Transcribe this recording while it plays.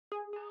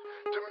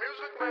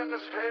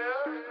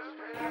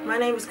My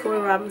name is Cori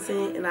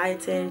Robinson, and I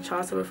attend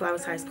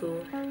CHFlowersLadyHoops High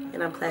School,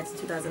 and I'm class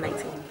of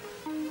 2019.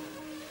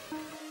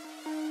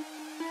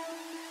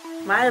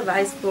 My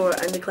advice for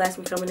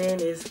underclassmen coming in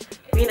is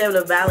being able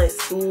to balance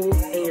school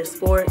and your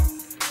sport,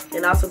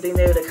 and also being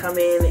able to come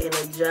in and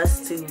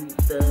adjust to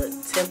the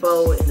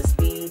tempo and the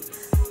speed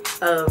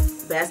of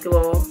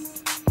basketball,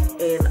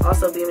 and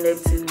also being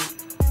able to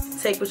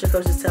take what your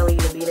coach is telling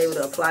you and being able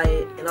to apply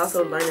it, and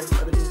also learning from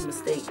other people's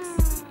mistakes.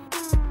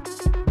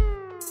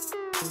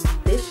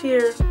 This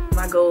year,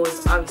 my goal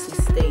is obviously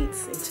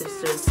states and to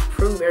just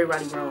prove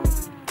everybody wrong.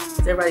 Because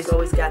everybody's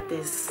always got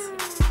this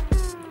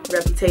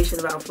reputation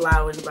about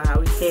Flowers, about how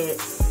we can't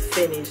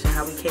finish and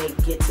how we can't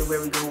get to where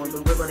we're going,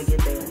 but we're going to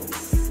get there.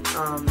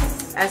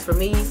 As for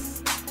me,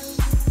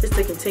 just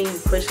to continue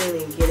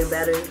pushing and getting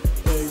better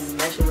and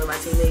meshing with my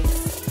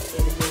teammates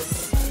and to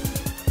just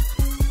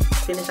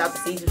finish out the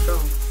season strong.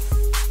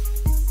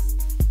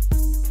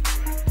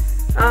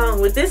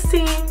 With this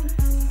team,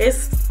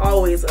 it's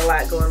always a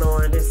lot going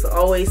on. There's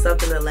always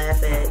something to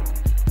laugh at.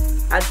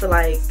 I feel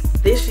like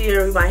this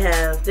year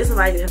this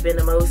might have been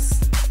the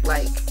most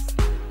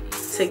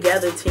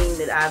together team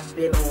that I've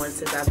been on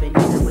since I've been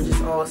here. We're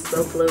just all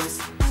so close,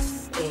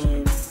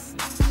 and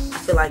I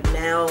feel like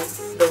now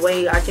the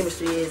way our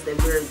chemistry is, that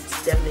we're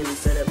definitely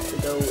set up to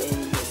go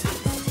in.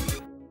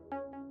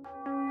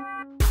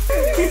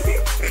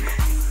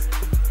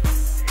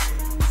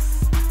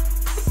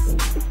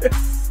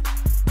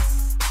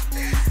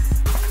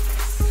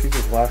 She's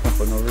just laughing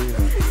for no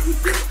reason.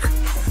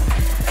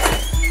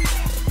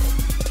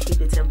 Keep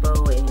the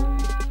tempo, and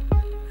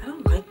I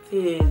don't like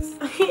this.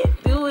 I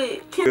can't do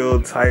it.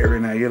 Feel tight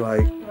right now. You're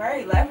like,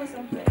 right, laugh or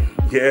something.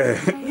 yeah.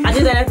 I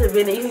did that after the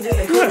video. You can just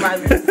include my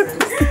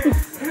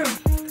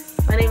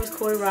business. My name is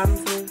Cori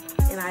Robinson,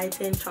 and I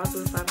attend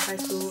CHFlowersLadyHoops High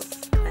School,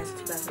 class of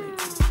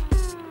 2018.